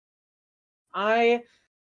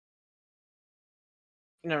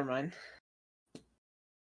 never mind.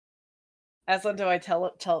 Aslan, do I tell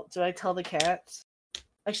the cats?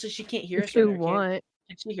 Actually, she can't hear us If you right now. want.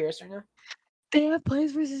 Can she hear us right now? They have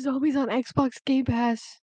Plants vs. Zombies on Xbox Game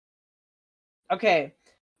Pass. Okay,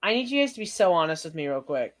 I need you guys to be so honest with me real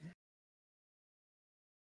quick.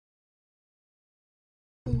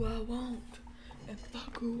 Who I want and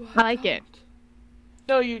fuck who I like it.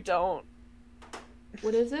 No, you don't.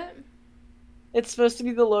 What is it? It's supposed to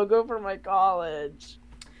be the logo for my college.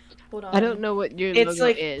 Hold on. I don't know what your It's logo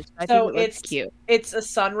like is. I so think it looks cute. it's a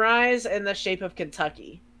sunrise in the shape of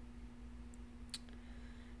Kentucky.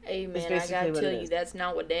 Hey It's man, I basically gotta what tell it you, is. that's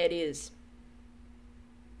not what that is.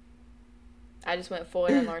 I just went full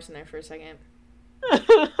Aaron Larson there for a second. I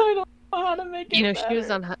don't know how to make it You know, better. she was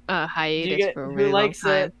on hiatus for a who really long likes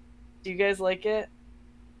time. it? Do you guys like it?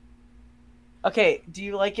 Okay, do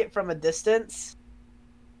you like it from a distance?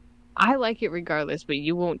 I like it regardless, but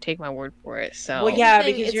you won't take my word for it. So Well, yeah,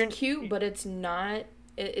 Thing, because it's you're cute, but it's not.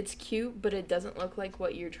 It's cute, but it doesn't look like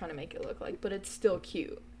what you're trying to make it look like. But it's still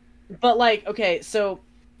cute. But like, okay, so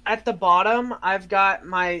at the bottom, I've got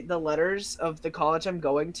the letters of the college I'm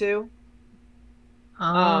going to.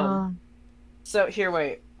 So here,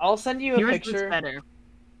 wait. I'll send you a yours picture. looks better.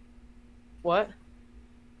 What?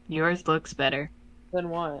 Yours looks better Then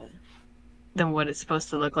what? than what it's supposed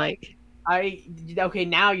to look like. Okay,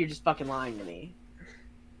 now you're just fucking lying to me.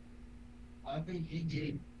 I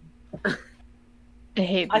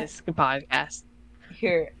hate this podcast.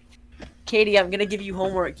 Here, Katie, I'm gonna give you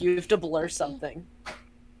homework. You have to blur something.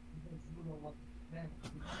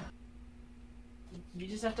 You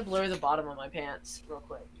just have to blur the bottom of my pants real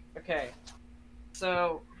quick. Okay.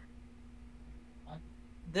 So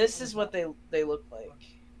this is what they look like.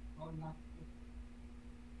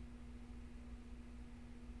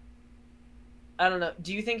 I don't know.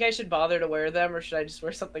 Do you think I should bother to wear them, or should I just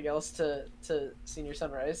wear something else to senior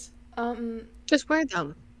sunrise? Just wear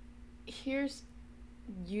them.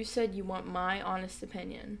 You said you want my honest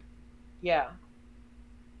opinion. Yeah.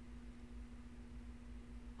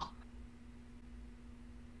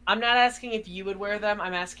 I'm not asking if you would wear them.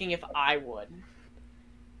 I'm asking if I would.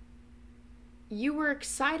 You were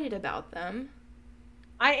excited about them.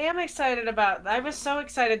 I am excited about. I was so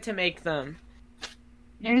excited to make them.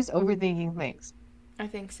 You're just overthinking things. I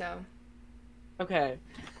think so. Okay.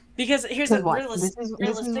 Because here's This realistically,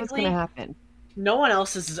 is what's gonna happen. No one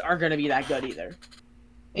else's are gonna be that good either.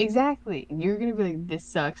 Exactly. You're gonna be like, this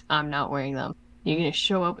sucks. I'm not wearing them. You're gonna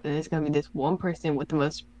show up and there's gonna be this one person with the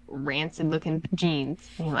most rancid looking jeans.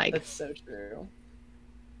 And you're like, That's so true.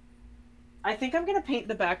 I think I'm gonna paint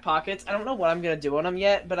the back pockets. I don't know what I'm gonna do on them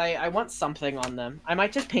yet, but I want something on them. I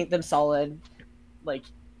might just paint them solid, like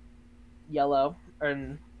yellow,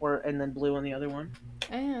 and then blue on the other one.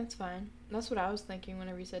 Yeah, that's fine. That's what I was thinking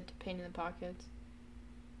whenever you said painting the pockets.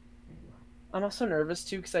 I'm also nervous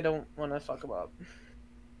too because I don't want to fuck them up.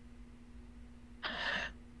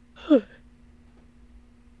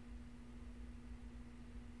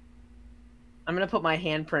 I'm gonna put my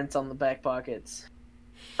handprints on the back pockets.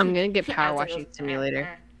 I'm gonna get Power As it Washing goes, Simulator.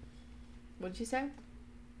 What did you say?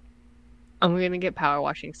 I'm gonna get Power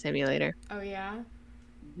Washing Simulator. Oh yeah.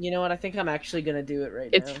 You know what? I think I'm actually gonna do it right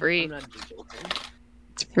It's now. free. I'm not joking.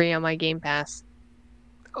 It's free on my Game Pass.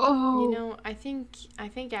 Oh, You know, I think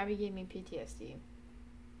Abby gave me PTSD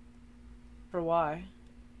For why?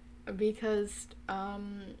 because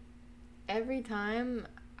every time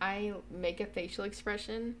I make a facial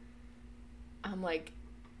expression, I'm like,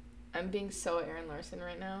 I'm being so Aaron Larson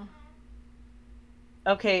right now.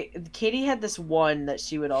 Okay, Katie had this one that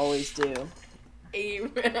she would always do.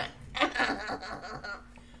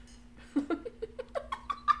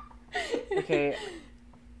 Okay.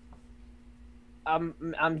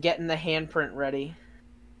 I'm getting the handprint ready.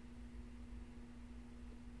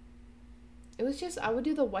 It was just, I would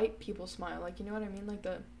do the white people smile, like, you know what I mean? Like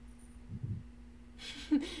the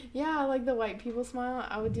yeah, like the white people smile.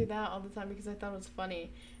 I would do that all the time because I thought it was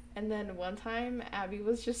funny. And then one time Abby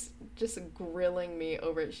was just grilling me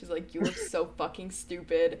over it. She's like, "You look so fucking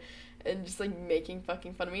stupid," and just like making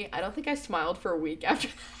fucking fun of me. I don't think I smiled for a week after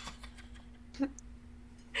that.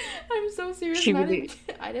 I'm so serious.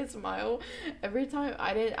 I didn't smile. Every time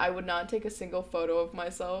I would not take a single photo of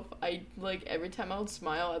myself. Every time I would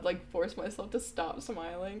smile, I'd like force myself to stop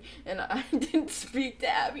smiling, and I didn't speak to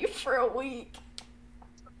Abby for a week.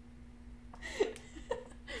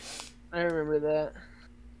 I remember that.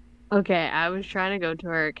 okay. I was trying to go to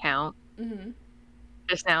her account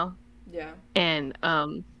just now, Yeah. and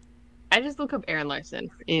I just look up Aaron Larson,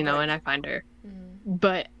 and I find her.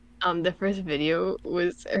 But the first video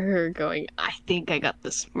was her going, "I think I got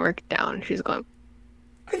the smirk down." She's going,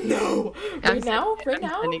 No. Right now?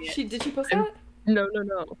 sending it. Did she post that? No.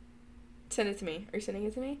 Send it to me. Are you sending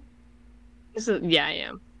it to me? Yeah, I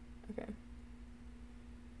am. Okay.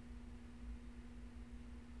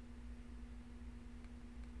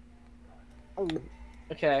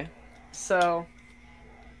 Okay, so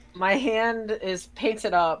my hand is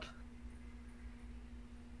painted up.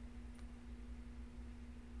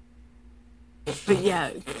 But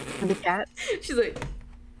yeah, the cat. She's like,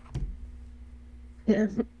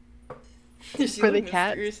 She For the looked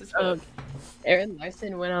cats, mysterious as fuck. Erin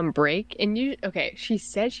Larson went on break, and she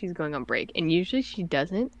said she's going on break, and usually she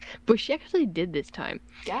doesn't, but she actually did this time,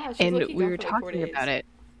 Yeah, she's and lucky we gone were for like 4 talking about days. it.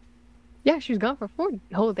 Yeah, she was gone for 4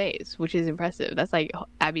 whole days, which is impressive. That's like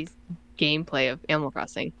Abby's gameplay of Animal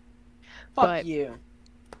Crossing. Fuck But you.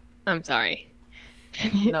 I'm sorry.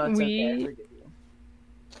 No, it's okay. I we forgive you.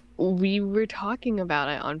 we were talking about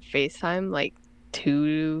it on FaceTime like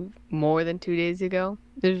more than 2 days ago.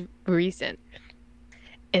 It was recent.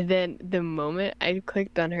 And then the moment I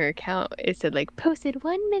clicked on her account, it said like posted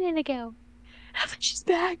 1 minute ago. I was like, she's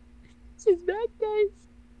back. She's back,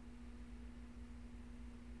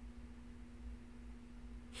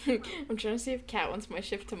 I'm trying to see if Kat wants my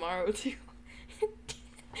shift tomorrow too. Because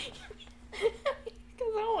I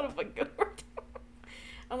don't want to fucking go to work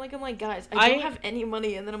tomorrow. I'm like, guys, I don't have any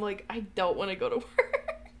money, and then I'm like, I don't want to go to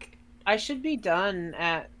work. I should be done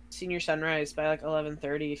at Senior Sunrise by like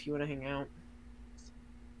 11:30 if you want to hang out.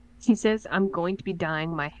 He says I'm going to be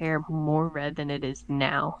dyeing my hair more red than it is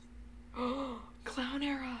now. Clown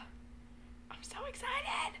era. I'm so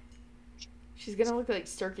excited. She's gonna look like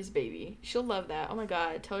Circus Baby. She'll love that. Oh my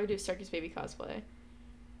god, tell her to do Circus Baby cosplay.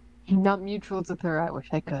 Not mutuals with her. I wish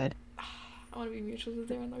I could. I want to be mutuals with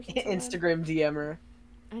her and Larson. Instagram DM her.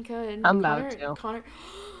 I could. I'm about to. Connor.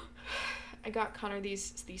 I got Connor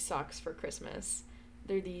these socks for Christmas.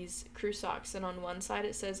 They're these crew socks, and on one side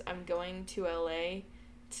it says I'm going to LA,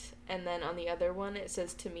 and then on the other one it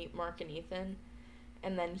says to meet Mark and Ethan.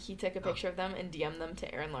 And then he took a picture of them and DM'd them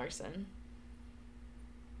to Erin Larson.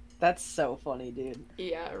 That's so funny, dude.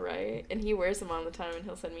 Yeah, right. And he wears them all the time, and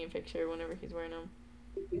he'll send me a picture whenever he's wearing them.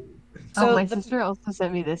 So my sister also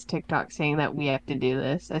sent me this TikTok saying that we have to do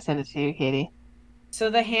this. I sent it to you, Katie. So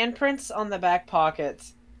the handprints on the back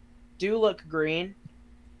pockets do look green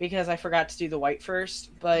because I forgot to do the white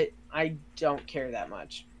first, but I don't care that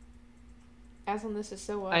much. As on this is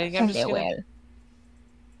so well. I think I'm just gonna...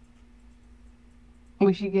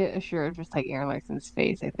 We should get a shirt of just like Erin Larson's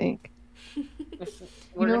face, I think.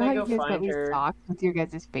 We're you know gonna how go you guys got find me her. socks with your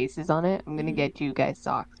guys' faces on it? I'm gonna get you guys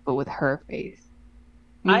socks, but with her face.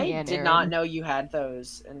 I did not know you had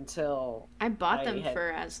those until I bought them for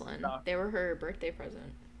Aslan. They were her birthday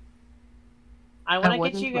present. I want to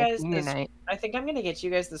get you guys this. I think I'm gonna get you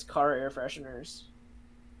guys this car air fresheners.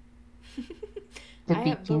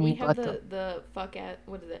 We have the fuck at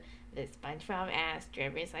what is it? The SpongeBob ass,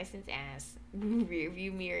 driver's license ass, rear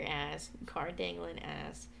view mirror ass, car dangling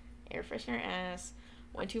ass, air freshener ass,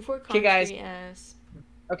 124 concrete ass.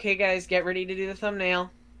 Okay, guys, get ready to do the thumbnail.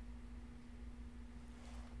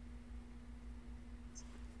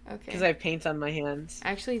 Okay. Because I have paint on my hands.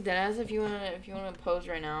 Actually, deadass, if you wanna pose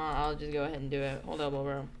right now, I'll just go ahead and do it. Hold up,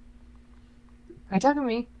 bro. Are you talking to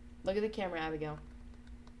me? Look at the camera, Abigail.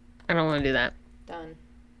 I don't want to do that. Done.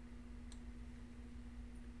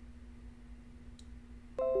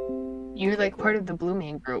 You're like part of the Blue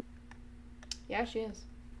Man Group. Yeah, she is.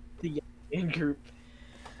 The Yellow Man Group.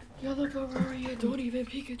 Yellow Bavaria, don't even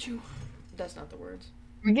Pikachu. That's not the words.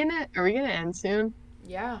 Are we gonna end soon?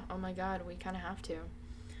 Yeah. Oh my god, we kind of have to.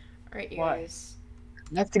 All right, you Why? guys.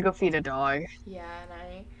 I have to go feed a dog. Yeah, and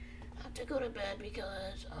I have to go to bed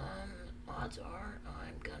because odds are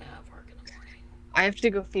I'm gonna have work in the morning. I have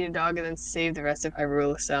to go feed a dog and then save the rest of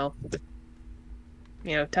Hyrule, so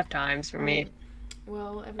tough times for me.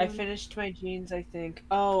 Well, everyone... I finished my jeans, I think.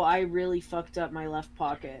 Oh, I really fucked up my left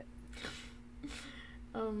pocket.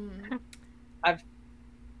 Sorry,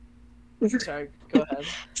 go ahead.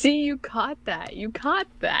 See, you caught that.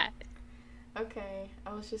 Okay,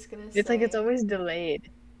 I was just gonna say... It's like it's always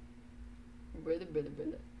delayed. Brother.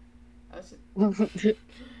 I was just gonna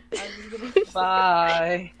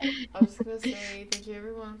Bye. I was just gonna say thank you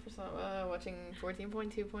everyone for watching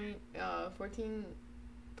 14.2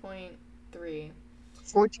 14.3.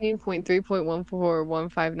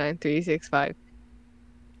 14.3.14159365.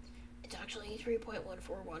 It's actually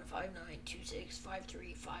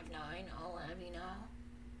 3.141592653559. I'll have you know.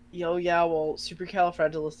 Yo, yeah, well,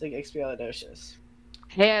 supercalifragilisticexpialidocious.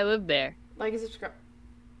 Hey, I live there. Like and subscribe.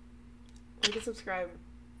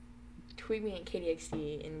 Tweet me at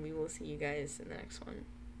kateyxd, and we will see you guys in the next one.